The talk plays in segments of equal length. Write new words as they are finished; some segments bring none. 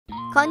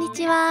こんに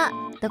ちは。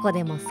どこ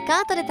でもス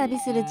カートで旅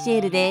するちえ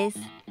るです。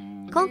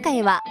今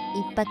回は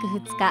1泊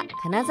2日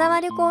金沢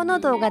旅行の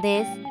動画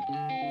です。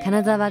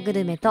金沢グ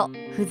ルメと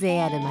風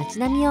情ある街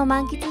並みを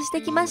満喫し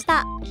てきまし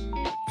た。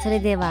それ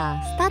で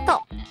はスター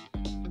ト。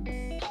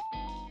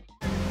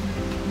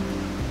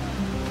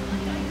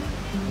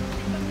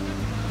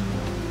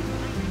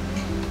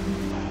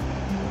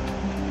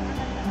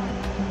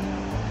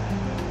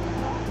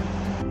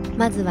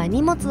まずは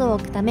荷物を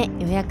置くため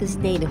予約し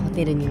ているホ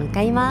テルに向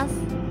かいます。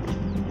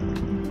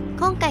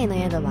今回の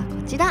宿はこ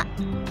ちら、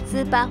ス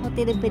ーパーホ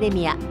テルプレ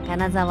ミア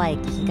金沢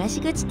駅東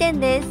口店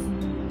です。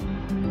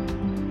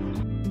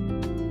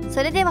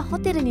それではホ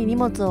テルに荷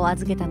物を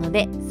預けたの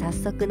で早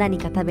速何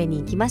か食べに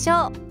行きまし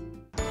ょ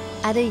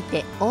う。歩い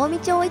て近江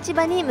町市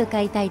場に向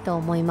かいたいと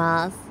思い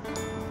ます。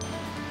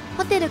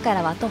ホテルか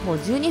らは徒歩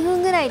12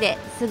分ぐらいで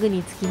すぐ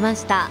に着きま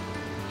した。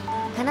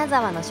金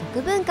沢の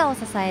食文化を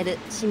支える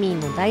市民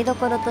の台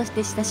所とし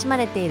て親しま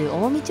れている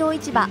近江町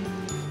市場。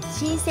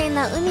新鮮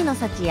な海の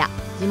幸や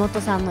地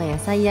元産の野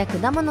菜や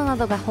果物な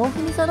どが豊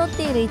富に揃っ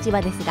ている市場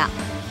ですが、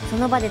そ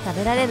の場で食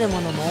べられるも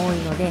のも多い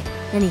ので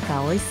何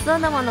か美味しそう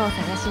なものを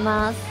探し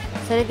ます。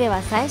それで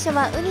は最初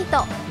はウニ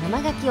と生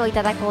牡蠣をい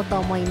ただこうと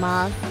思い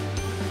ます。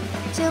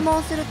注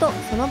文すると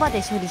その場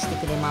で処理して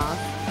くれます。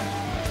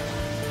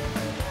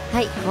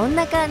はい、こん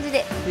な感じ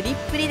でプリッ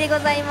プリでご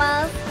ざい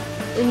ます。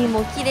ウニ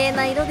も綺麗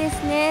な色で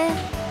すね。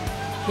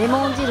レ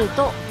モン汁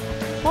と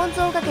ポン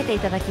酢をかけてい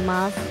ただき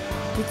ます。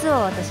実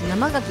は私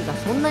生牡蠣が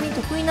そんなに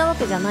得意なわ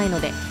けじゃないの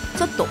で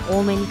ちょっと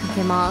多めにか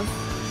けます。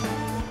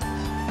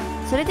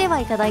それでは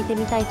いただいて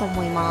みたいと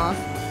思いま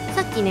す。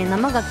さっきね、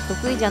生牡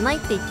蠣得意じゃないっ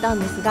て言ったん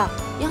ですが、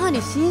やは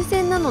り新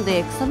鮮なの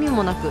で臭み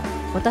もなく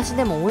私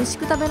でも美味し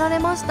く食べられ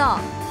ました。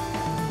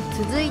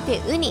続いて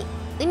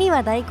ウニ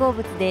は大好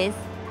物です。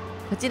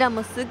こちら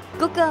もすっ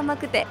ごく甘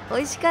くて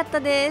美味しかった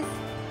で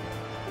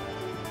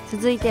す。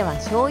続いては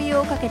醤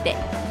油をかけて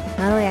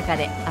まろやか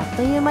であっ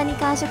という間に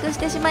完食し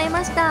てしまい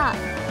ました。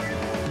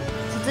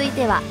続い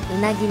ては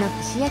うなぎの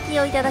串焼き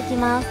をいただき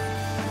ます。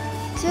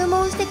注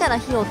文してから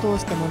火を通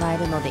してもらえ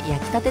るので焼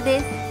きたて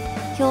です。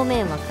表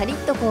面はカリッ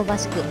と香ば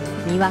しく、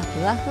身は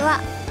ふわふわ、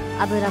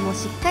脂も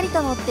しっかり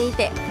と乗ってい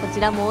てこ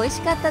ちらも美味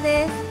しかった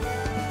で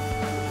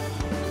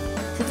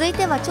す。続い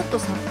てはちょっと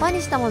さっぱ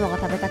りしたものが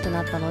食べたく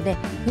なったので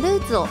フル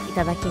ーツをい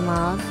ただき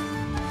ます。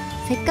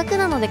せっかく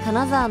なので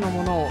金沢の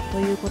ものをと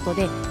いうこと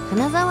で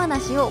金沢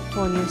梨を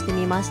購入して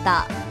みまし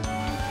た。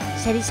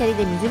シャリシャリ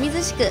でみずみ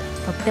ずしく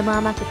とっても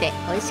甘くて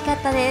美味しかっ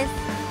たです。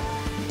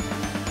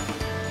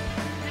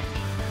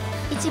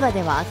市場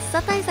では暑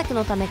さ対策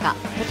のためか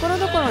ところ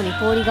どころに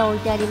氷が置い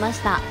てありま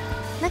した。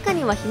中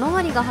にはひま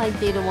わりが入っ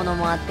ているもの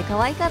もあって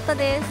可愛かった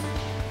で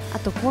す。あ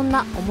とこん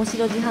な面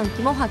白自販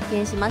機も発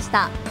見しまし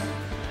た。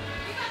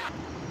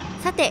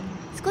さて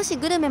少し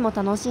グルメも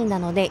楽しんだ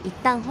ので一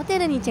旦ホテ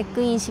ルにチェッ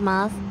クインし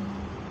ます。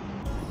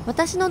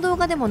私の動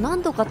画でも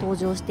何度か登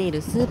場してい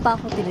るスーパー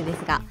ホテルで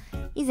すが、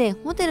以前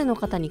ホテルの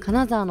方に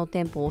金沢の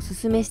店舗をおす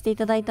すめしてい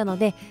ただいたの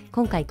で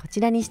今回こ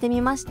ちらにしてみ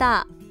まし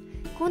た。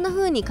こんな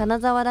風に金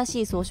沢ら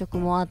しい装飾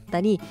もあっ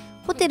たり、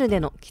ホテルで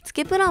の着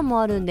付けプラン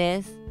もあるん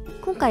です。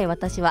今回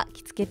私は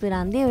着付けプ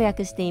ランで予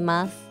約してい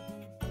ます。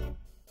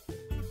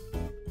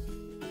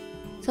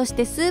そし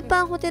てスー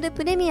パーホテル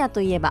プレミアと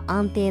いえば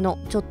安定の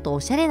ちょっとお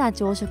しゃれな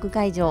朝食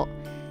会場。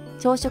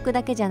朝食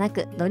だけじゃな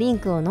くドリン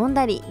クを飲ん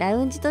だりラ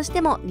ウンジとし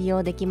ても利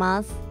用でき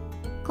ます。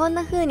こん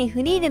な風に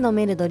フリーで飲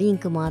めるドリン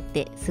クもあっ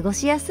て過ご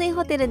しやすい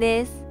ホテル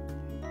です。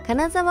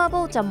金沢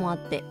棒茶もあっ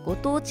てご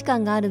当地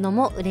感があるの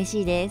も嬉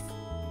しいです。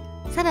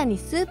さらに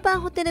スーパー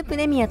ホテルプ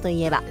レミアと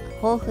いえば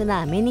豊富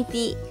なアメニテ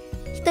ィ、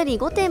1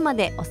人5点ま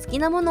でお好き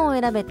なものを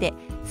選べて、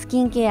ス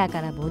キンケア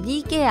からボデ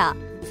ィケア、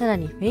さら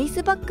にフェイ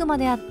スパックま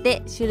であっ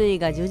て種類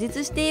が充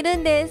実している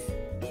んです。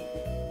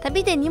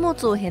旅で荷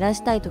物を減ら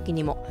したい時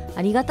にも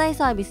ありがたい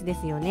サービスで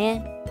すよ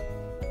ね。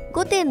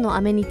5点の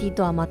アメニティ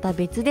とはまた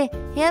別で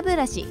ヘアブ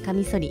ラシ、カ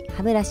ミソリ、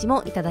歯ブラシ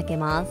もいただけ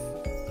ま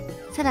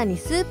す。さらに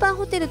スーパー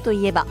ホテルと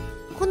いえば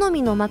好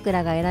みの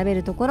枕が選べ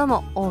るところ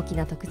も大き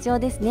な特徴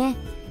ですね。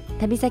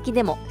旅先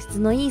でも質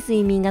のいい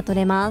睡眠が取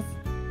れます。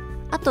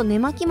あと寝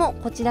巻きも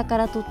こちらか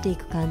ら取ってい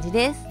く感じ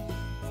です。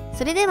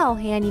それではお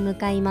部屋に向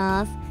かい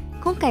ます。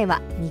今回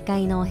は2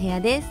階のお部屋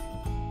です。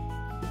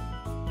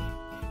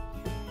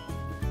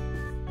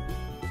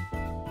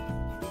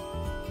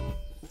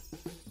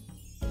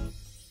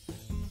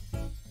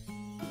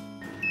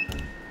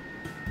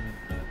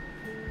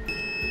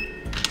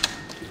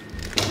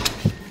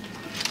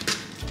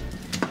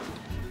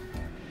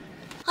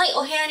はい、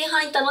お部屋に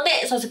入ったの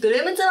で早速ル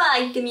ームツア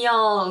ー行ってみよ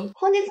う。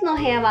本日のお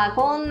部屋は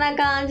こんな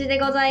感じで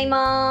ござい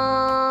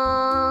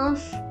ま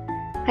す。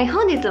はい、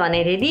本日は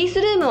ねレディー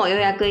スルームを予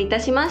約いた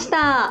しまし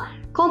た。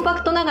コンパ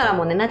クトながら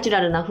もねナチュ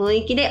ラルな雰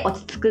囲気で落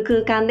ち着く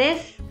空間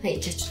です。はい、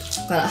じゃあちょっと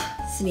ここから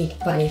スリッ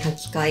パに履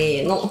き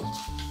替えの。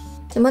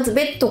じゃあまず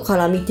ベッドか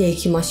ら見てい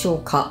きましょう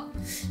か。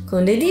こ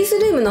のレディース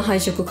ルームの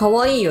配色か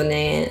わいいよ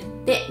ね。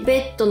で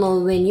ベッドの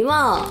上に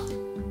は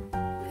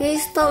フェイ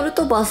スタオル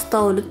とバス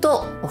タオル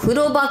とお風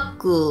呂バ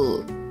ッ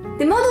グ。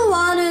で、窓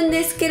はあるん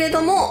ですけれ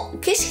ども、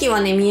景色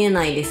はね、見え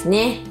ないです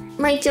ね。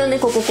一応ね、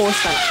こうしたら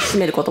閉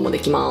めることもで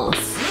きま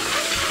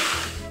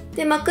す。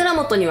で、枕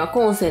元には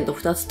コンセント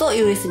2つと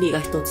USB が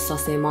1つさ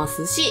せま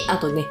すし、あ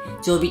とね、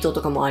常備灯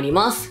とかもあり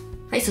ます。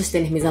はい、そして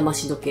ね、目覚ま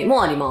し時計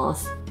もありま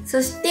す。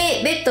そし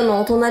て、ベッド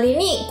のお隣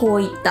にこ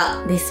ういっ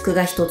たデスク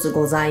が1つ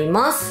ござい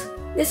ます。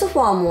で、ソフ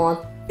ァーもあ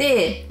っ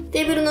て、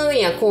テーブルの上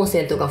にはコン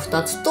セントが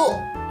2つと、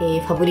フ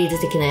ァブリーズ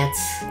的なや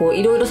つ。こう、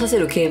いろいろさせ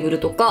るケーブル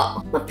と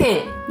か、ペ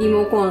ン、リ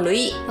モコン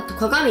類、あと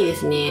鏡で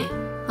すね。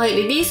はい、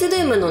レディースル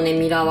ームのね、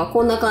ミラーは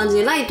こんな感じ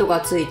でライト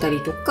がついたり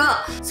と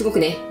か、すごく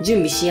ね、準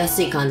備しや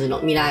すい感じの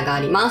ミラーがあ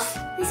ります。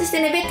そし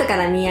てね、ベッドか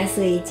ら見や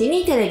すい位置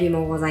にテレビ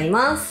もござい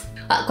ます。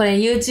あ、これ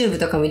YouTube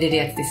とか見れる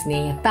やつです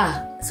ね。やっ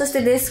た。そし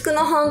てデスク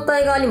の反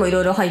対側にもい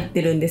ろいろ入っ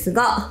てるんです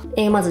が、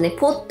まずね、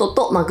ポット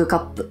とマグカ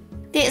ップ。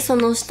で、そ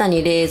の下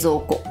に冷蔵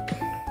庫。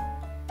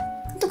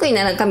特に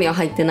中身は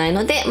入ってない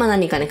ので、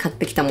何かね、買っ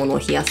てきたものを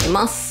冷やせ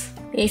ます。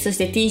そし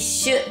てティッ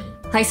シュ。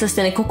はい、そし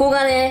てね、ここ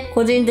がね、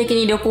個人的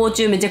に旅行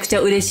中めちゃくちゃ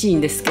嬉しい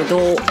んですけど、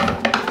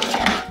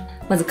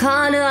まず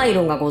カールアイ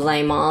ロンがござ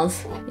いま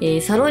す。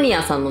サロニ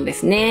アさんので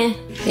すね。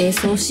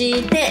そ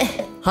し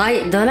て、は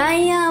い、ドラ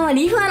イヤーは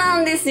リファな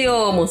んです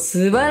よ。もう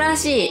素晴ら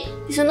しい。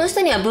その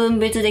下には分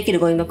別できる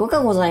ゴミ箱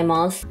がござい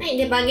ます。はい、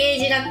で、バゲ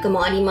ージラック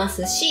もありま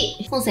す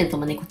し、コンセント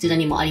もね、こちら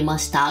にもありま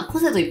した。コ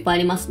ンセントいっぱいあ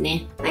ります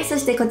ね。はい、そ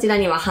してこちら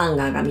にはハン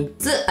ガーが3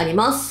つあり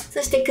ます。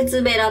そして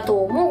靴べら等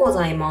もご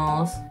ざい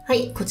ます。は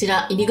い、こち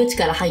ら入り口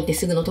から入って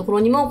すぐのところ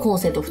にもコン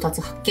セント2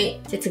つ発見。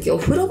じゃあ次お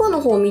風呂場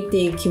の方を見て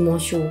いきま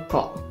しょう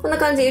か。こんな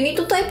感じでユニッ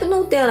トタイプの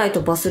お手洗い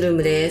とバスルー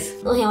ムです。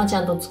この辺はち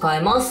ゃんと使え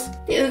ます。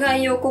で、うが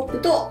い用コップ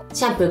と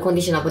シャンプー、コン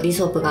ディショナー、ボディー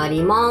ソープがあ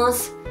りま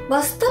す。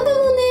バスタブもね、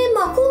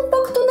コンパ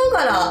クトな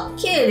がら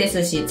綺麗で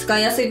すし使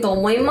いやすいと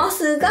思いま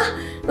すが、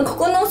こ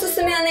このおす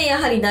すめはね、や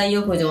はり大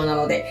浴場な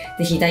ので、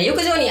ぜひ大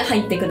浴場に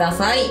入ってくだ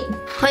さい。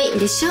はい。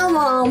で、シャ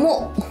ワー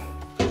も、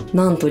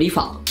なんとリフ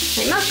ァ。は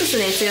い、マックス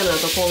ね、強いのだ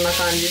とこんな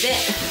感じで、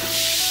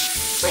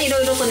い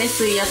ろいろとね、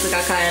水圧が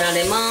変えら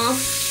れま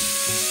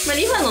す。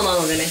リファのな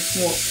のでね、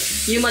もう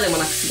言うまでも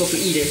なくすごく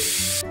いいで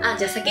す。あ、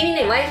じゃあ先に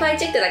ね、Wi-Fi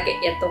チェックだけ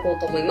やっとこう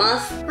と思いま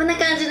す。こんな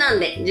感じなん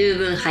で、十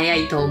分早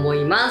いと思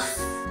いま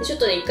す。ちょっ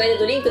とね、一回で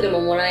ドリンクで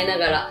ももらいな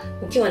がら、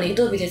今日はね、移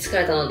動日で疲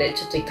れたので、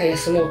ちょっと一回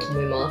休もうと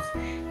思います。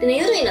でね、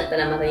夜になった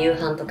らまた夕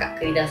飯とか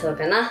繰り出そう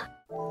かな。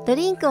ド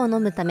リンクを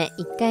飲むため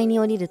1階に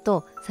降りる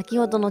と、先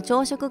ほどの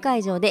朝食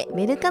会場でウ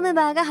ェルカム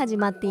バーが始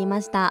まってい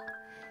ました。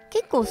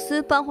結構ス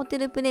ーパーホテ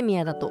ルプレミ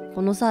アだと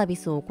このサービ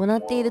スを行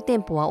っている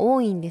店舗は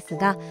多いんです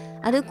が、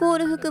アルコー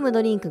ル含む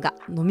ドリンクが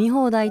飲み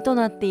放題と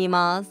なってい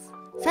ます。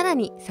さら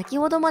に先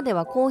ほどまで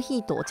はコーヒ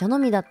ーとお茶飲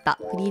みだった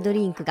フリード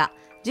リンクが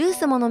ジュー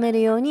スも飲め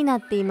るようにな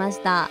っていまし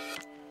た。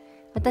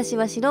私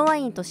は白ワ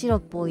インとシロッ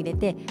プを入れ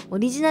てオ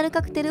リジナル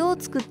カクテルを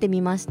作って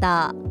みまし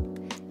た。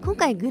今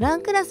回グラ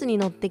ンクラスに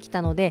乗ってき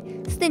たので、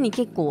すでに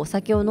結構お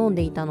酒を飲ん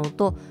でいたの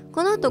と、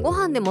この後ご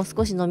飯でも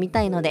少し飲み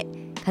たいので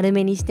軽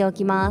めにしてお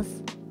きま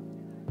す。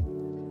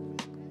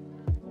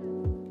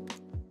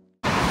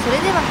それ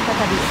では再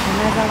び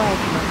金沢駅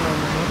の方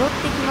に戻っ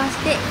てきまし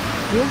て、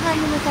夕飯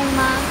に向かい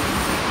ま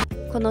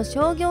す。この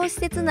商業施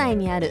設内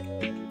にある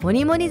も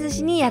りもり寿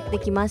司にやって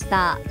きまし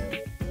た。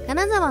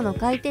金沢の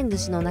回転寿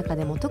司の中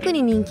でも特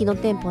に人気の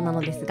店舗な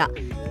のですが、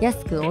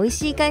安く美味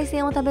しい海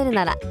鮮を食べる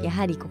ならや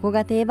はりここ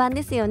が定番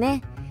ですよ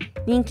ね。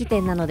人気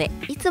店なので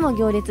いつも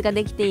行列が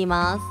できてい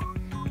ま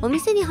す。お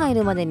店に入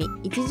るまでに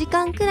1時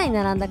間くらい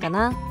並んだか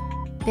な。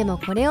でも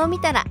これを見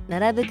たら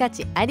並ぶ価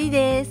値あり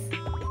です。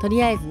と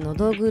りあえずの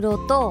どぐろ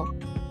と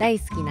大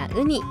好きな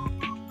ウニ、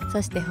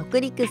そして北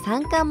陸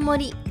三貫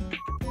盛り。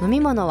飲み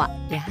物は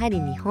やはり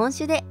日本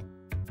酒で。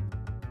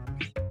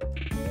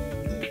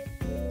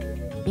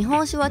日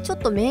本酒はちょっ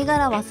と銘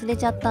柄忘れ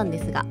ちゃったん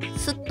ですが、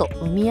すっと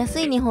飲みやす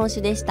い日本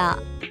酒でした。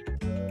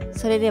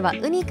それでは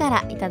ウニか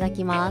らいただ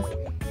きます。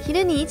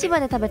昼に市場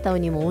で食べたウ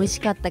ニも美味し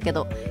かったけ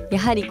ど、や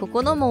はりこ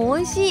このも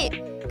美味しい。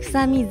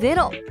臭みゼ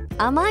ロ、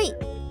甘い。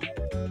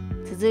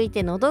続い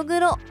てのどぐ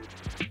ろ。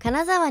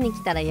金沢に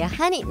来たらや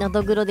はりの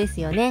どぐろで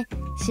すよね。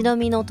白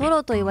身のト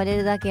ロと言われ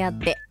るだけあっ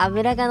て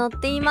脂がのっ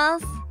ていま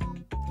す。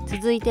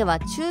続いては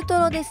中ト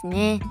ロです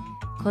ね。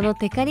この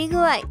テカリ具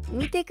合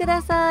見てく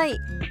ださい。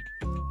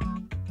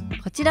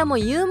こちらも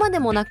言うまで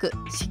もなく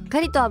しっか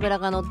りと脂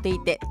がのってい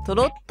てト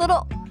ロット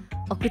ロ。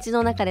お口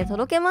の中でと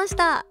ろけまし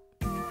た。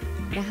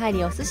やは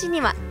りお寿司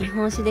には日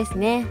本酒です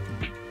ね。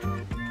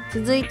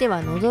続いて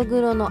はのど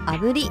ぐろの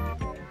炙り。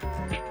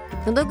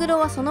のどぐろ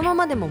はそのま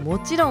までもも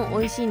ちろん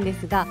美味しいんで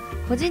すが、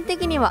個人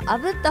的には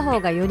炙った方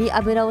がより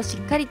脂をし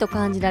っかりと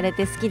感じられ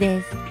て好き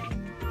です。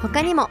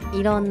他にも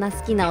いろんな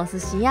好きなお寿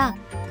司や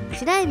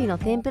白エビの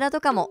天ぷら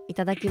とかもい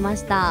ただきま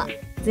した。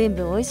全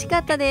部美味しか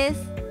ったで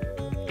す。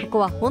ここ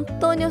は本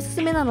当におす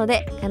すめなの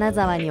で、金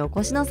沢にお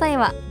越しの際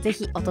はぜ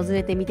ひ訪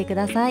れてみてく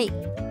ださい。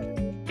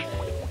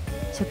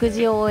食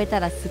事を終えた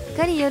らすっ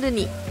かり夜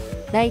に。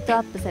ライトア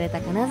ップされた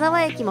金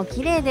沢駅も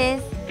綺麗で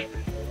す。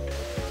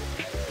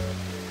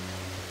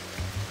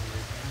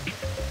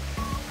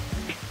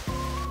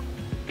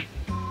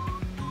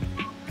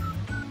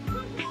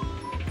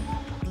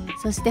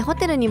そしてホ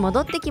テルに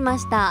戻ってきま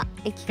した。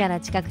駅から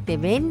近くて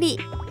便利。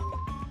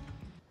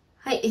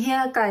はい、部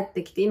屋帰っ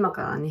てきて今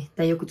からね、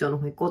大浴場の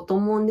方行こうと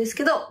思うんです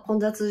けど、混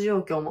雑状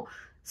況も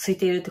空い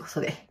ているってこ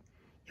とで、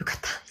よかっ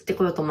た、行って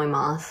こようと思い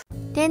ます。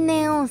天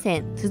然温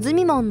泉、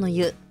鼓門の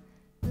湯。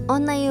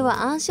女湯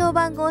は暗証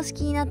番号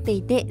式になって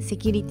いて、セ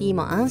キュリティ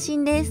も安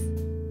心です。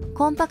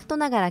コンパクト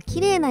ながら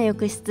綺麗な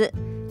浴室。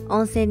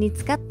温泉に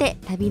浸かって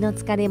旅の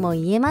疲れも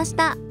癒えまし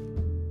た。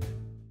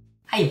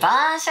はい、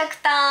晩酌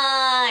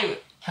タイム。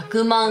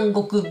100万石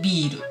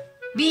ビール。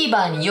ビー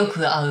バーによ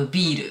く合う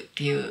ビールっ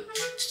ていう、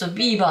ちょっと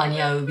ビーバー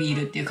に合うビー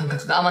ルっていう感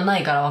覚があんまな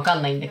いからわか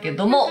んないんだけ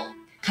ども、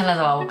金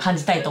沢を感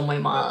じたいと思い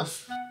ま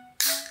す。よ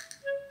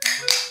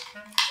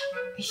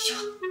いしょ。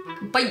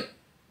乾杯。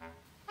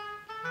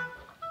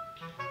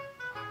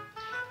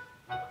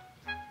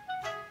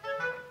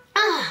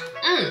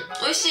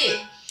美味しい。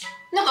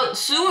なんか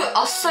すごい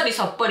あっさり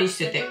さっぱりし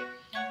てて、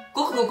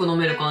ごくごく飲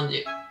める感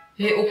じ。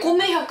お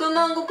米100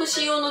万石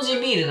使用の地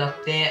ビールだ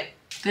って、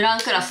グラン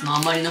クラスの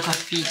余りのカ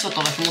ピちょっ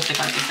とだけ持って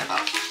帰ってきたから。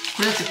こ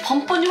れだってパ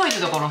ンパンに入っ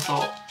てたから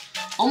さ、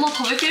あんま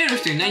食べきれる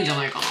人いないんじゃ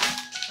ないかな。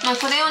まあ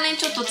これをね、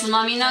ちょっとつ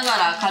まみなが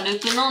ら軽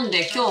く飲ん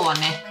で、今日は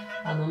ね、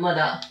ま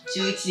だ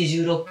11時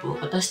16分。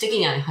私的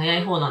にはね、早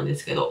い方なんで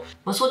すけど、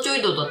まあ早朝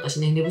移動だった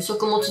しね、寝不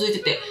足も続いて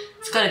て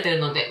疲れてる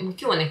ので、もう今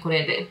日はね、こ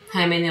れで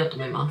早めに寝ようと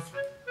思います。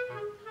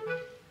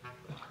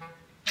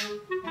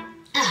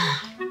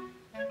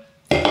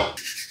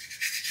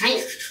はい。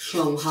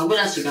今日も歯ブ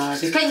ラシが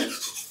でかい。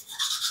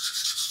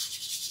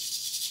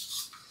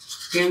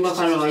現場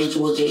からは以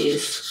上で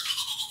す。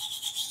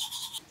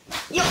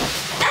よっ。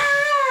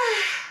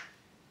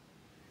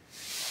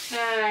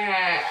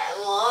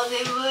もう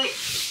眠い。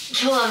今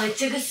日はめっ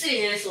ちゃぐっす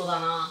り寝れそうだ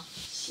な。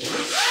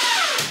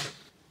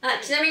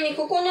ちなみに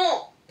ここ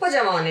のパジ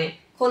ャマは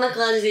ね、こんな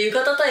感じで浴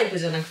衣タイプ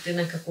じゃなくて、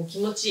なんかこう気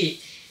持ちいい、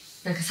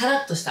なんかさ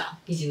らっとした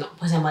生地の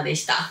パジャマで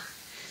した。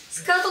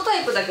スカート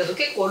タイプだけど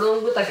結構ロ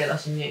ング丈だ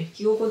しね、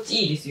着心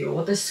地いいですよ。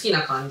私好き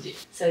な感じ。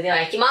それでは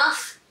行きま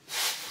す。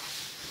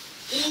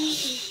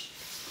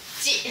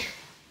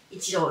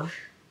1ロール。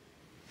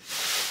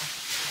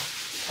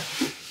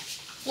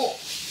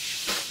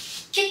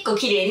結構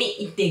綺麗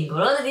に 1.5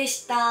 ロールで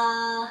した。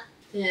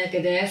というわけ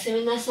でおやす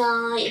みなさ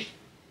い。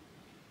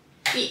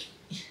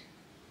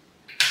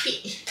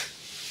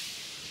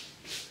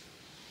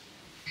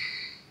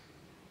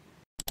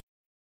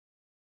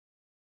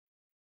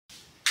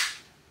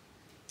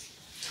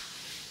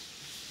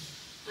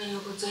おはよ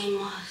うござい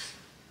ます。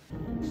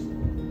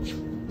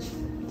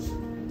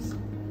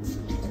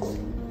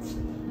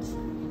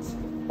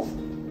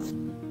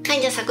はい、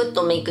じゃあサクッ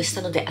とメイクし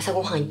たので朝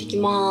ごはん行ってき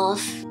ま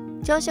す。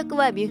朝食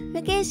はビュッフ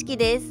ェ形式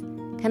です。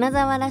金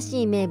沢ら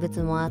しい名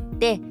物もあっ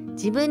て、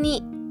自分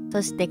に、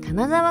そして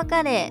金沢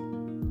カレ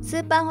ー。ス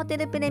ーパーホテ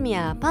ルプレミ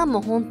アはパン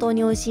も本当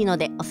に美味しいの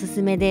でおす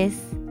すめで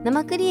す。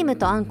生クリーム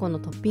とあんこの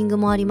トッピング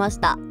もありまし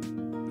た。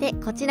で、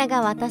こちらが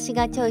私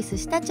がチョイス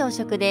した朝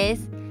食で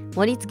す。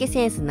盛り付け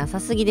センスなさ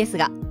すぎです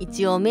が、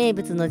一応名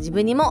物の自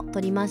分にも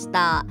取りまし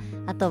た。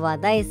あとは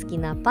大好き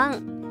なパ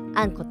ン、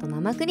あんこと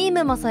生クリー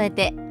ムも添え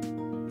て、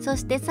そ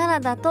してサラ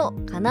ダと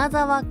金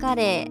沢カ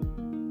レー。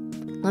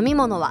飲み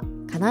物は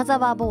金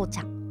沢棒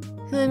茶。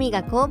風味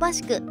が香ば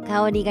しく、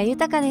香りが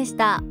豊かでし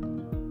た。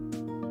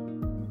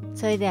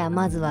それでは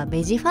まずは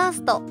ベジファー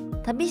スト。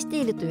旅して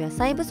いると野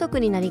菜不足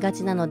になりが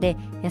ちなので、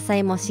野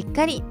菜もしっ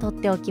かり取っ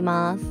ておき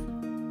ます。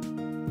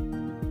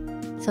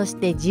そし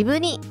てジブ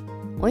煮。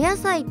お野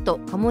菜と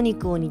鴨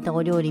肉を煮た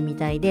お料理み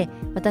たいで、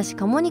私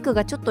鴨肉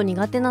がちょっと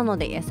苦手なの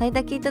で野菜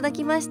だけいただ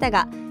きました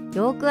が、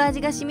よく味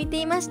が染みて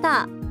いまし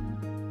た。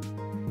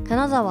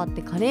金沢っ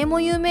てカレー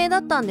も有名だ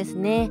ったんです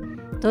ね。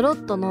とろっ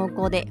と濃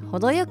厚で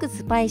程よく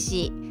スパイ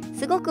シー、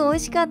すごく美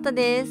味しかった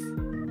です。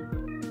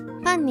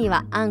パンに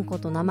はあんこ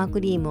と生ク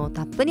リームを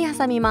たっぷり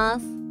挟みま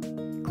す。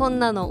こん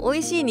なの美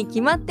味しいに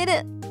決まって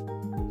る。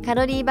カ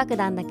ロリー爆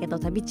弾だけど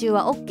旅中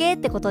は OK っ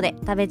てことで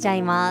食べちゃ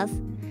います。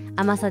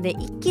甘さで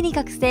一気に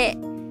覚醒。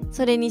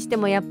それにして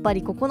もやっぱ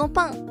りここの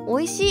パン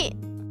美味しい。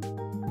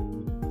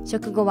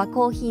食後は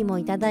コーヒーも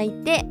いただい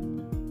て、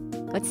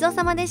ごちそう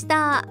さまでし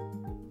た。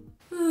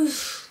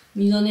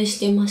二度寝し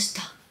てまし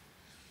た。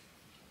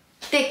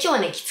で、今日は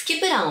ね、着付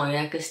けプランを予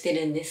約して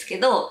るんですけ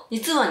ど、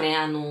実はね、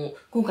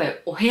今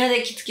回お部屋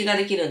で着付けが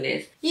できるん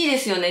です。いいで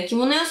すよね。着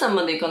物屋さん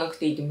まで行かなく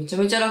ていいってめちゃ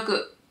めちゃ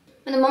楽。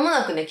で、間も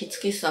なくね、着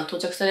付け師さん到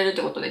着されるっ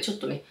てことで、ちょっ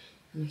とね、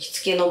着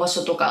付けの場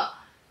所とか、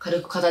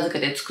軽く片付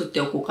けて作っ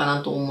ておこうか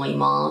なと思い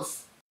ま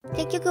す。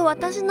結局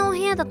私のお部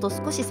屋だと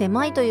少し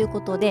狭いという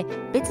ことで、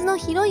別の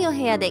広いお部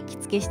屋で着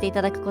付けしてい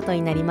ただくこと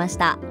になりまし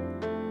た。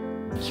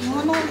着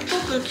物っぽ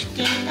く着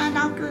ていた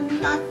だく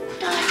んだっ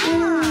たら、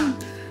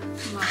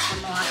まあこ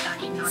の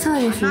辺りになるかなと。そ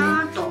うですね。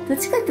どっ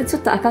ちかっていうとちょ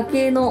っと赤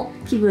系の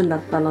気分だ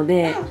ったの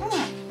で、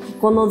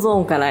ここのゾ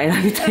ーンから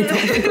選びたいと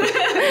思います。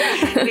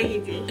ぜ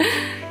ひぜ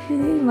ひ。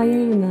迷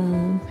う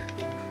な。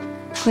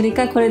これ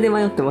かこれで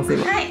迷ってます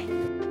今。はい。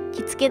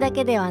着付けだ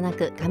けではな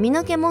く髪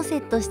の毛もセ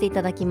ットしてい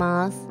ただき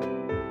ます。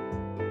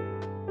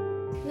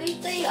大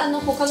体他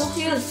の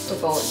部屋と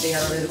かでや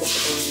られることが多いで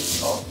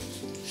すか？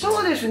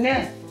そうです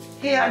ね。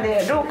部屋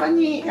で廊下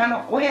に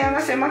お部屋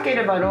が狭け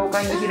れば廊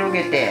下に広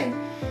げて。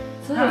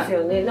そうです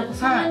よね。なんか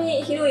そんな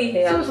に広い部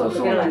屋そ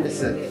うなんで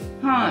す。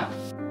は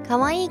い。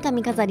可愛い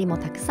髪飾りも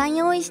たくさん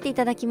用意してい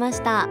ただきま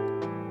した。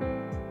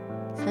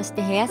そし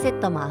てヘアセッ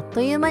トもあっ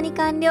という間に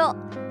完了。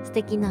素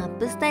敵なアッ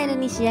プスタイル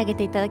に仕上げ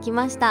ていただき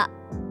ました。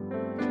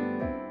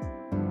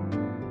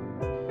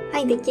は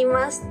い、でき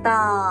まし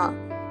た。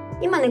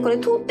今ね、これ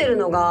撮ってる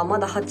のがま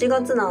だ8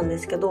月なんで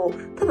すけど、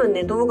多分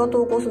ね、動画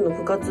投稿するの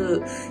9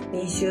月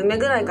2週目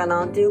ぐらいか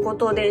なっていうこ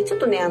とで、ちょっ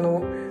とね、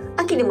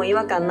秋でも違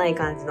和感ない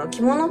感じの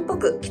着物っぽ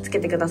く着付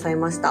けてください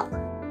ました。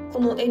こ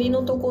の襟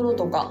のところ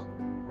とか、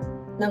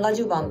長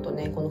襦袢と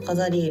ね、この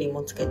飾り襟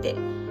もつけて、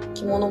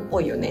着物っ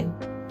ぽいよね。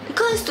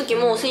返す時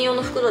も専用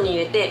の袋に入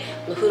れて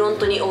フロン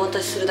トにお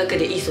渡しするだけ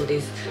でいいそうで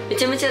す。め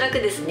ちゃめちゃ楽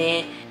です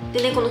ね。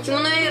でね、この着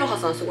物屋いろは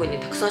さんすごいね、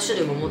たくさん種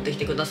類も持ってき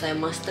てください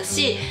ました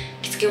し、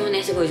着付けも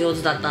ねすごい上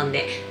手だったん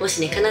で、もし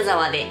ね金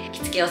沢で着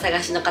付けを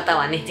探しの方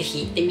はねぜ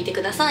ひ行ってみて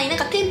ください。なん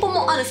か店舗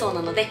もあるそう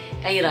なので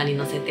概要欄に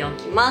載せてお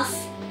きま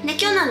す。で、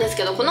今日なんです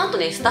けど、この後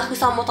ねスタッフ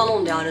さんも頼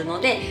んであるの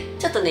で、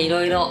ちょっとねい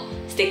ろいろ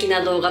素敵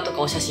な動画と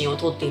かお写真を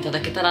撮っていた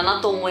だけたら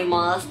なと思い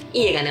ます。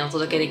いい絵がねお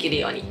届けできる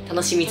ように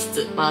楽しみつ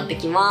つ回って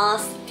きま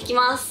す。行ってき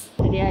ます。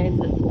とりあえず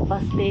バ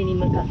ス停に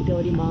向かって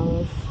おります。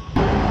来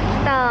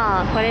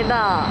たー、これ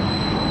だ。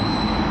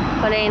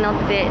これに乗っ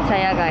て茶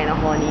屋街の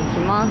方に行き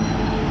ます。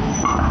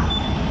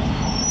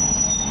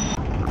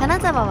金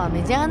沢は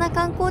メジャーな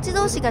観光地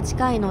同士が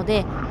近いの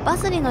で、バ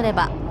スに乗れ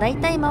ばだい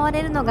たい回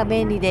れるのが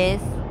便利で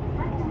す。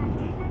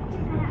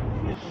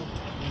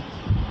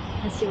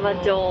橋場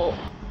町。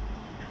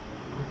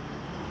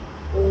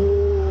お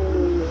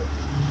ー、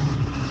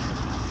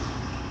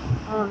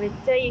あー、めっ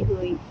ちゃいい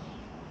雰囲気。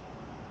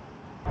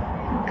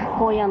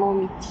荒野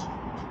の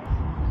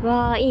道。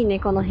わー、いいね、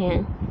この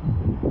辺。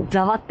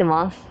ざわって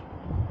ます。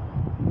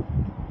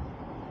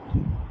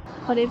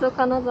これぞ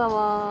金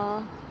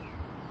沢。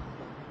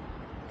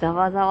ざ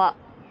わざわ。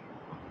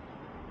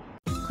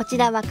こち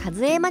らは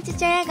Kazuemachi町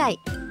茶屋街。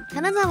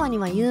金沢に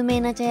は有名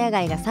な茶屋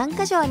街が3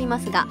カ所ありま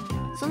すが、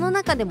その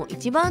中でも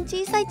一番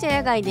小さい茶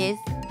屋街です。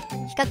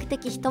比較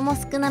的人も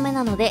少なめ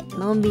なので、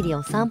のんびり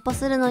お散歩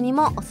するのに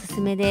もおす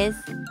すめです。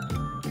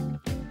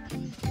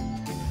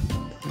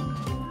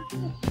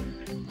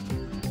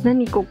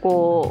何こ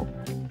こ、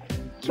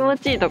気持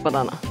ちいいとこ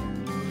だな。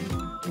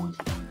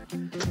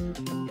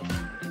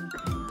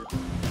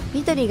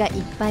緑がいっ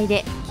ぱい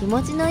で気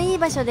持ちのいい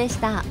場所でし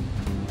た。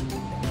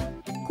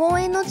公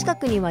園の近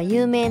くには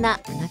有名な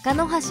中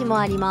野橋も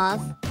ありま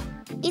す。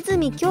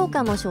泉鏡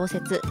花の小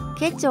説「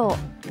華鳥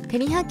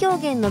照葉狂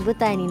言」の舞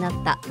台にな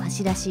った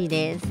橋らしい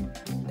です。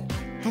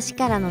橋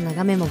からの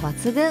眺めも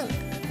抜群。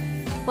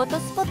フォト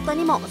スポット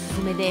にもおす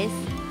すめで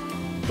す。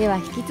では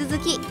引き続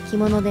き着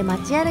物で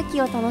街歩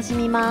きを楽し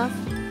みます。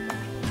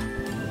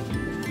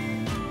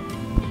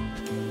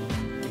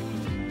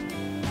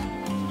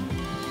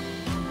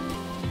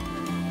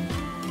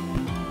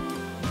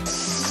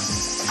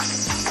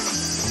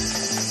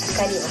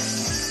光りま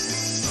す。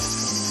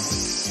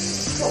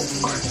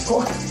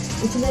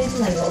一枚一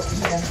枚が大き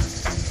いから、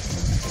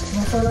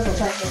そうだと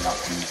大変かも。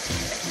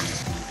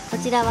こ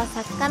ちらは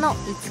作家の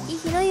五木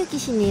ひろゆき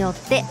氏によっ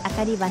てあ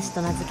かり橋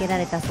と名付けら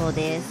れたそう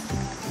で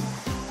す。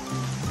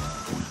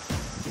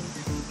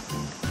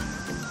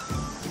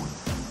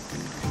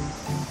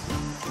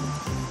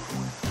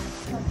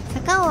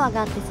坂を上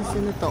がって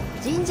進むと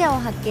神社を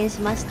発見し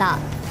ました。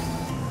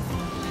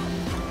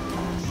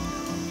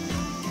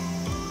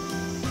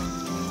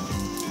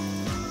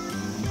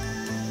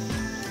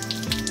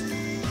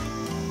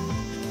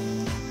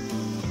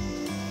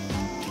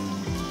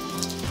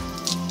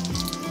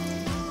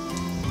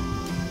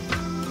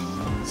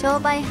商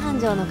売繁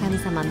盛の神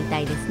様みた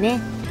いですね。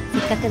せ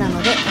っかくな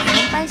ので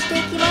参拝して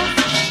いきま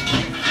す。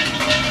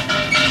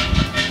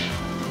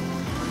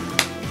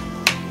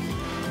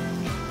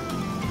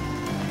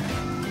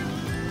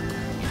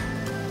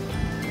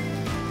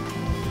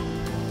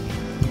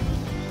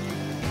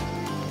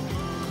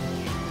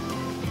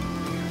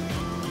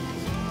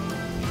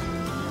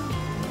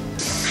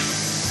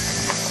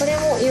これ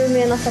も有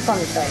名な坂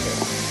みたいで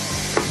す。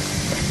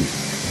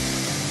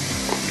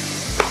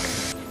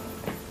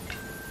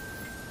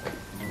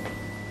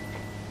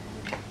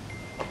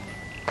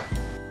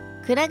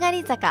暗が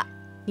り坂。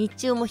日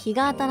中も日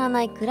が当たら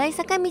ない暗い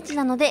坂道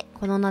なので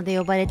この名で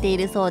呼ばれてい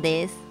るそう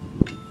です。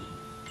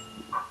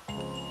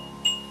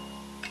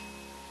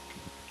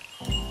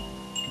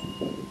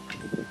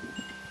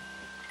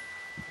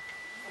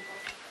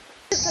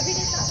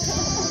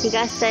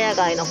東茶屋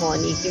街の方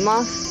に行き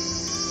ます。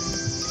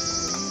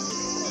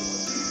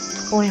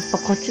お、やっぱ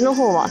こっちの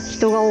方は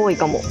人が多い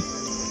かも。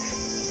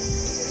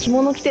着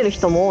物着てる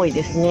人も多い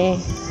ですね。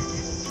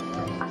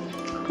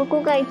こ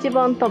こが一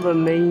番多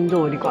分メイン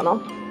通りかな。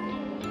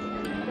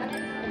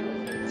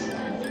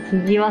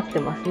賑わって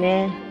ます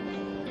ね。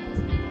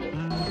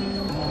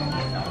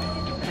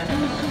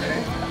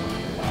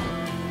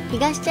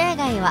東茶屋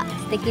街は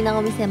素敵な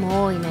お店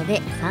も多いの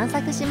で散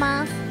策し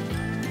ます。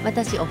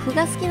私お麩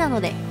が好きな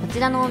のでこち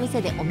らのお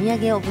店でお土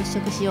産を物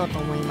色しようと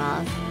思い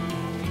ます。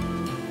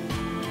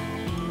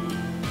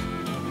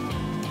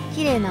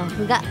綺麗なお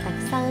麩がたく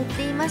さん売っ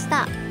ていまし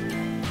た。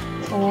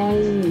かわ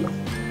いい。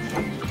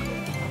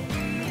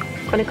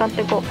これ買っ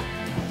てこ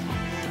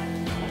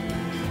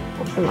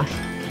う。押します。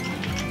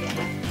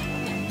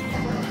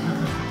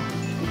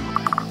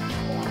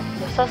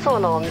良さそう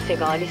なお店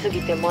がありす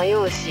ぎて迷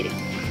うし、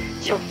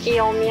食器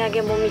やお土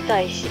産も見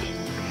たいし、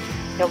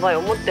やばい、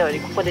思ったより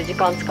ここで時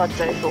間使っ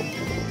ちゃいそう。こ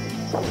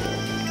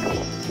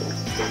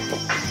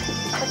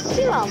っ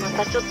ちはま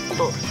たちょっ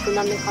と少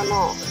なめかな。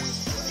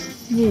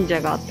神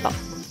社があった。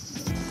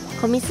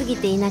混みすぎ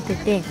ていなく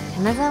て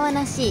金沢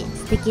らしい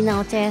素敵な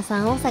お茶屋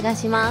さんを探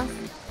します。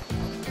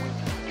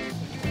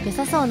良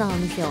さそうなお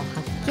店を発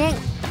見。こ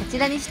ち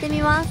らにして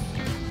みます。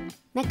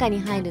中に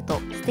入ると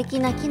素敵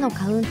な木の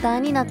カウンター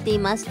になってい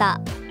まし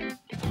た。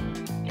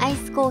アイ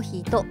スコーヒ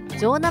ーと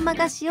上生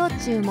菓子を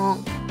注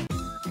文。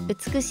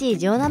美しい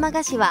上生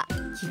菓子は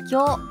桔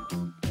梗。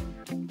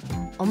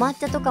お抹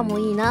茶とかも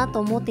いいな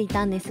と思ってい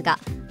たんですが、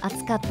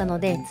暑かったの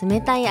で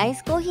冷たいアイ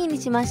スコーヒーに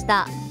しまし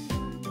た。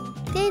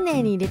丁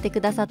寧に入れてく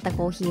ださった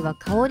コーヒーは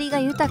香りが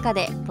豊か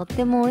でとっ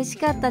ても美味し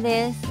かった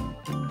です。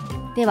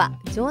では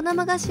上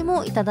生菓子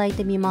もいただい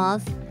てみま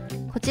す。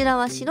こちら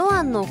は白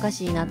あんのお菓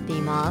子になって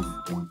います。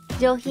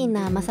上品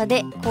な甘さ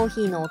でコー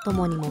ヒーのお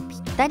供にもぴ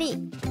ったり。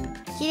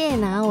綺麗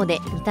な青で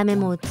見た目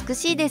も美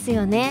しいです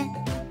よね。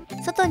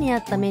外にあ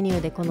ったメニュ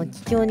ーでこの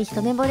桔梗に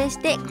一目惚れし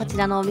てこち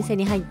らのお店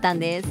に入ったん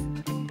です。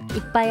い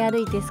っぱい歩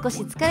いて少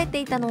し疲れて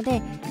いたの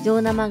で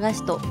上生菓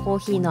子とコー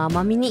ヒーの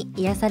甘みに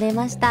癒され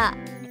ました。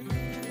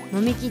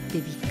飲み切って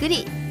びっく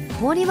り。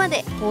氷ま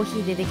でコー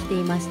ヒーでできて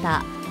いまし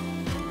た。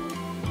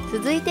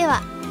続いて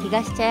は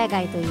東茶屋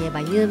街といえ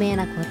ば有名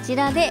なこち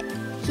らで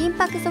金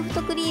箔ソフ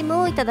トクリー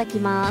ムをいただき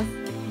ます。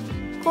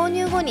購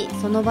入後に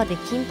その場で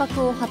金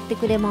箔を貼って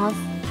くれます。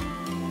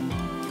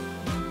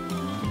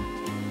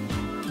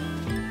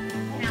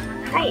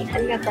はい、あ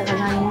りがとうござい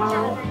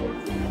ま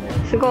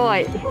す。すご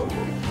い。いた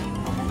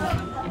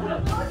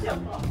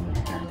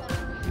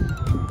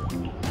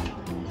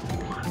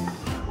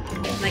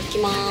だき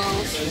ます。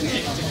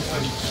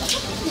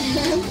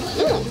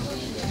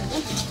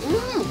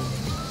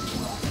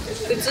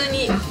普通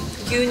に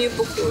牛乳っ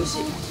ぽくて美味し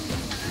い。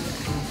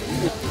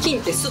金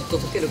ってスッと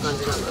溶ける感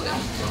じなんだね。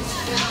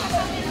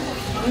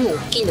もう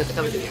金だけ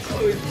食べてみようか。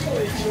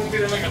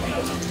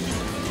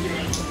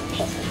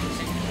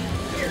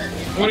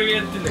俺が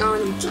やってんだよ。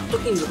でもちょっと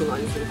金属の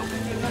味するかも。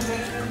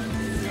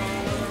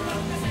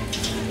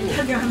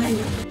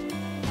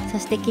そ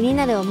して気に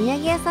なるお土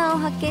産屋さんを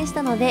発見し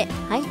たので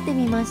入って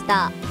みまし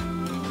た。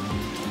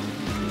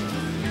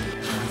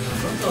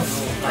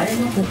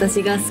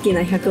私が好き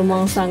な百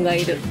万さんが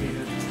いる。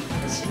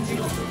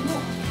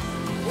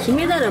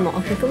姫だるま、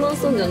あ、百万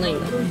さんじゃないん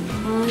だ。は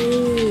い。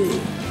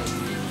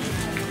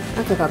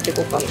なんか買って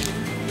こうかな。や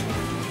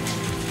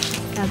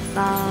っ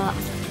たー。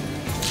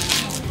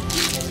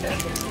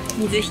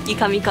水引き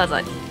髪飾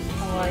り。か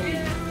わいい。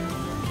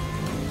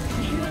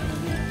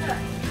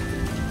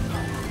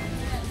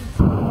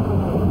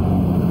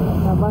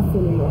バス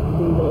に乗って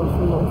移動し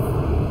ま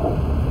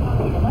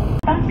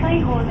す。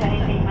開放され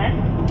ています。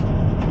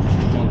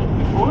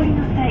お降り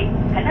の際、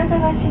金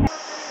沢市内。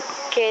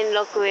兼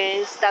六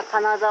園した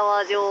金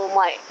沢城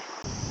前。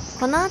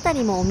この辺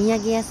りもお土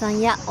産屋さん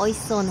や美味し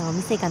そうなお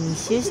店が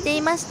密集して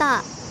いまし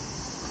た。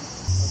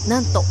な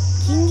んと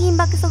金銀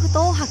箔ソフ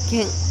トを発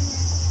見。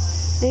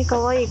か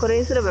わいい。これ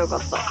にすればよかっ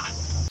た。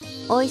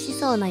美味し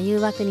そうな誘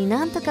惑に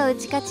なんとか打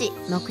ち勝ち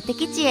目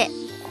的地へ。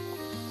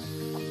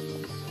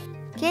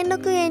兼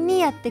六園に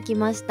やってき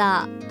まし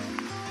た。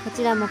こ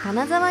ちらも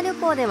金沢旅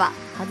行では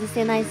外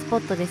せないスポ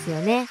ットですよ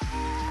ね。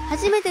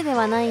初めてで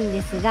はないん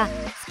ですが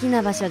好き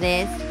な場所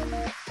です。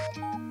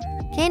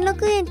兼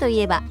六園とい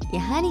えば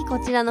やはりこ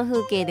ちらの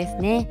風景です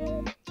ね。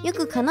よ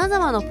く金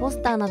沢のポ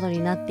スターなど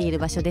になっている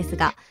場所です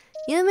が、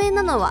有名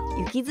なのは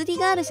雪吊り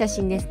がある写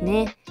真です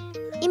ね。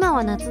今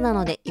は夏な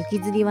ので雪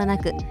吊りはな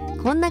く、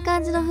こんな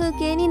感じの風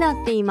景にな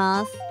ってい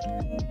ます。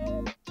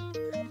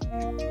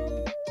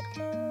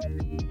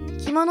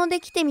着物で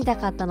着てみた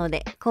かったの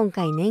で今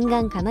回念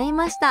願叶い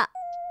ました。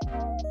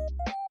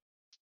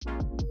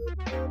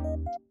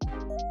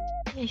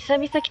久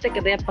々来た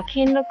けどやっぱ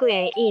兼六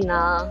園いい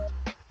な。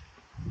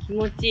気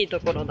持ちいい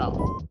ところだ。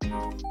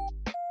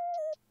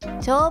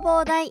眺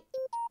望台。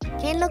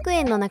兼六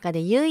園の中で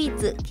唯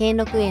一兼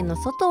六園の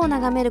外を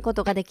眺めるこ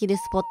とができる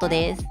スポット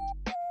です。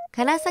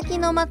唐崎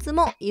の松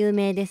も有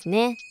名です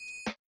ね。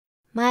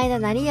前田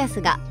成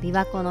康が琵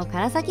琶湖の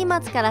唐崎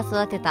松から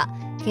育てた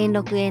兼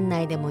六園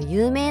内でも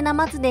有名な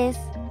松です。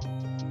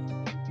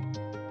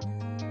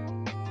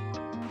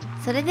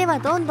それでは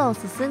どんどん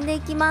進んで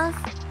いきます。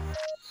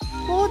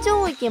北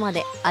条池ま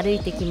で歩い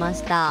てきま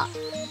した。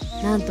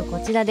なんと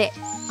こちらで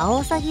ア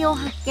オサギを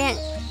発見。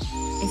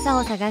餌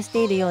を探し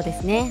ているようで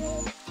すね。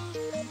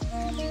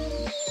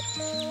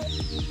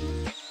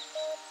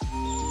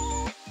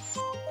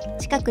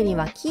近くに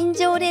は金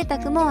城霊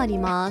沢もあり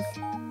ます。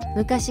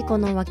昔こ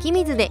の湧き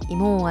水で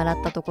芋を洗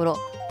ったところ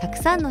たく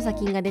さんの砂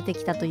金が出て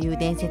きたという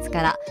伝説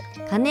から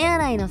金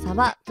洗いの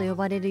沢と呼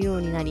ばれるよ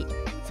うになり、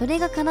それ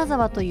が金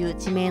沢という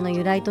地名の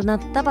由来となっ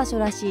た場所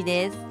らしい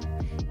です。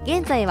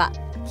現在は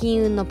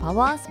金運のパ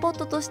ワースポッ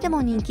トとして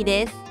も人気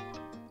です。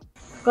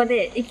ここ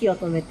で息を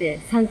止めて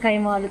3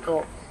回回る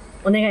と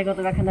お願い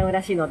事が叶う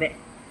らしいので、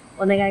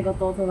お願い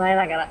事を唱え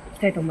ながら行き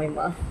たいと思い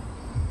ます。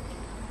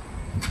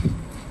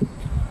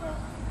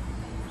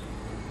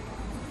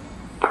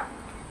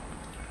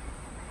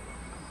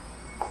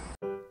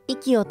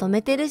息を止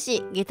めてる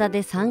し、下駄で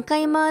3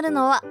回回る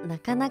のはな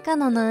かなか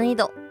の難易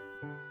度。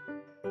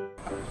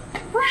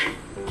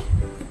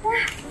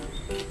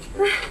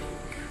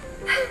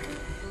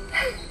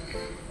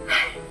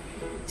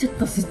ちょっ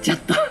と吸っちゃっ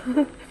た。い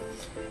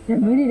や、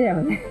無理だよ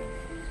ね。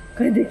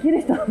これできる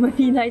人あんま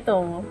りいないと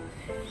思う。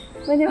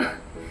まあでも、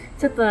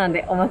ちょっとなん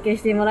でおまけ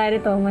してもらえ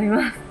ると思い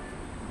ます。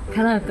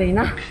叶うといい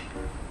な。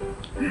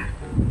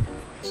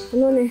こ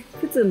のね、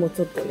靴も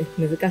ちょっとね、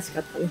難しか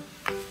ったね。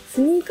ス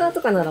ニーカー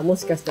とかならも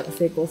しかしたら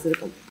成功する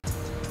かも。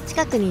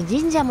近くに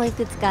神社もい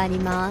くつかあり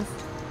ます。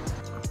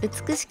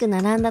美しく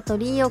並んだ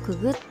鳥居をく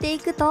ぐってい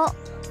くと、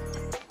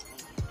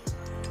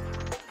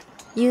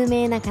有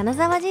名な金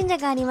沢神社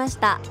がありまし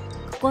た。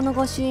ここの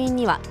御朱印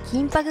には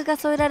金箔が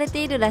添えられ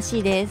ているらし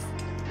いです。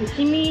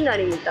石見稲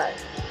荷みたい。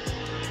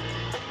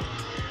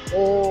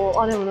お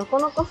ー、あ、でもなか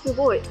なかす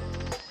ごい。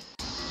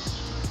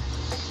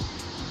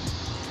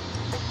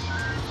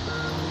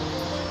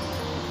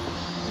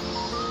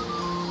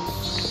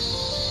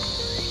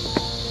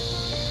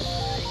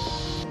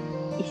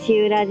石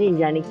浦神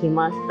社に来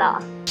ました。か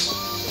わ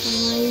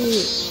いい。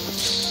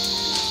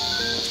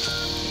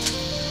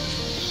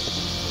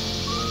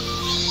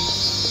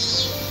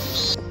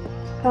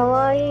か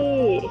わ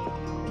いい。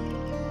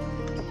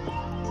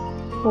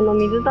この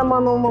水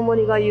玉のお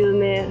守りが有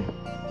名。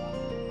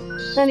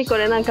何こ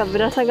れ、なんかぶ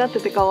ら下がっ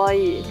ててかわ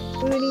いい。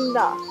風鈴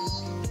だ。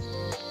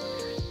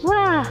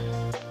わ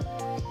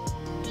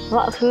あ。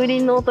わ、風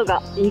鈴の音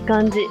がいい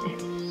感じ。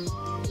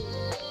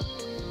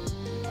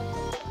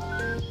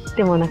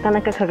でもなか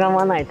なかかが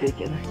まないとい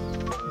けない。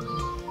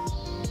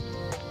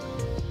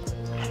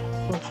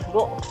す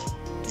ごっ。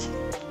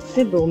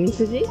全部おみ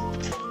くじ？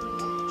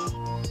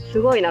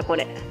すごいな、こ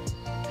れ。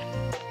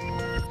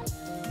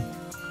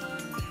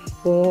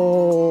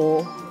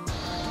おー。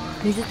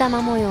水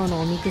玉模様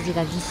のおみくじ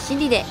がぎっし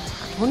りで、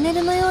トンネ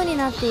ルのように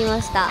なってい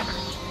ました。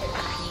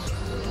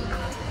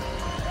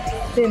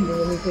全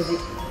部おみくじ。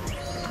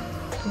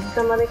水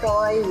玉でか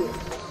わいい。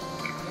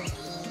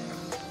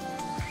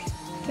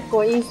結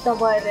構インスタ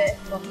映えで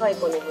若い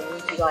子にも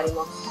人気があり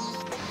ます。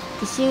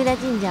石浦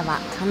神社は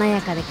華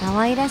やかで可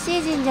愛らし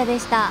い神社で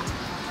した。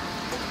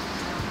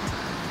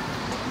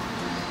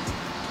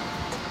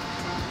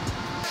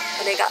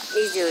これが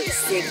21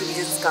世紀美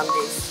術館で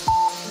す。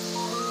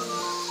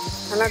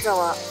金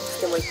沢来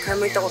ても一回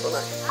も行ったことな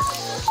い。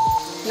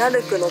ラ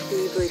ルクの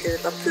PV で出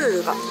たプー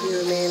ルが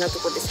有名なと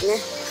こですね。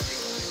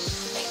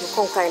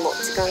今回も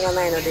時間が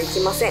ないので行き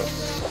ません。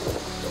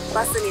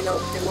バスに乗っ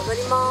て戻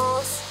り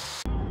ます。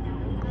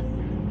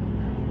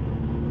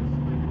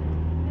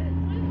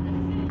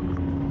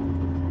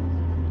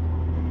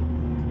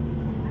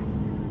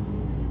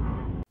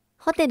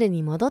ホテル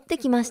に戻って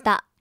きまし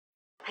た。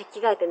はい、着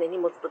替えてね、荷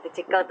物取って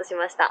チェックアウトし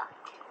ました。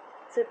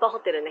スーパーホ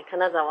テルね、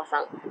金沢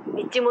さん。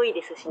立地もいい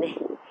ですしね。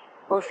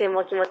温泉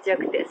も気持ちよ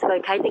くて、すご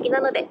い快適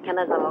なので、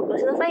金沢お越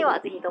しの際は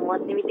ぜひ泊まっ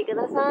てみてく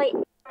ださい。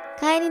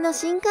帰りの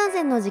新幹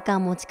線の時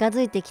間も近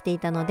づいてきてい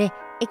たので、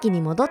駅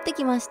に戻って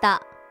きまし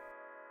た。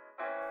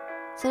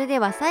それで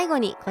は最後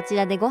にこち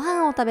らでご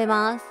飯を食べ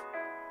ます。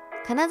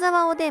金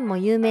沢おでんも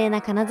有名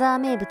な金沢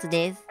名物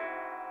です。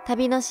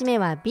旅の締め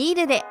はビー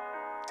ルで。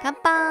乾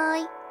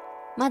杯。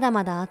まだ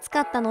まだ暑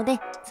かったので、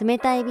冷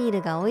たいビー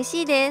ルが美味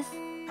しいです。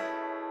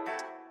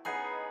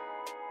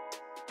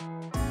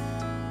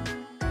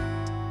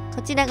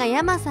こちらが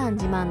山さん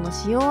自慢の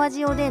塩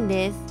味おでん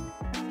です。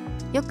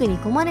よく煮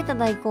込まれた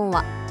大根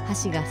は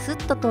箸がス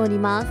ッと通り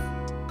ます。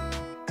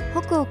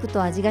ホクホク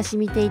と味が染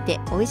みてい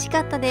て美味しか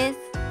ったです。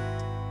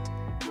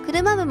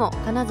車麩も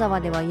金沢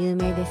では有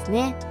名です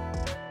ね。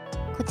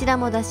こちら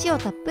も出汁を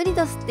たっぷり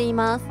と吸ってい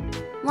ます。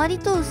割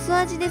と薄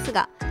味です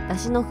が、出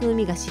汁の風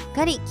味がしっ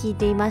かり効い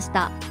ていまし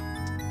た。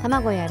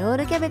卵やロー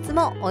ルキャベツ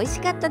も美味し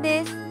かった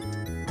です。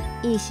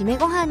いい締め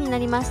ご飯にな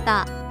りまし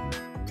た。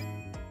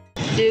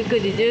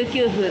19時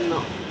19分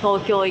の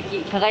東京行き、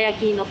輝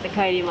きに乗って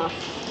帰ります。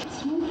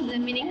ちな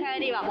みに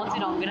帰りはも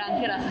ちろんグラ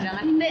ンクラスじゃな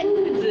くて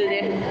普通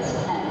です。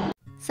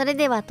それ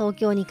では東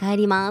京に帰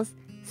ります。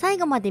最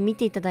後まで見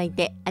ていただい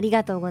てあり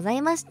がとうござ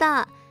いまし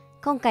た。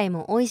今回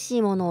も美味し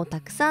いものを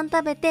たくさん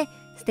食べて、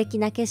素敵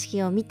な景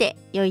色を見て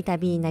良い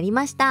旅になり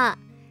ました。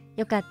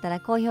よかったら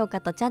高評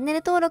価とチャンネ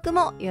ル登録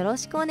もよろ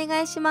しくお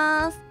願いし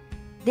ます。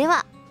で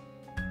は。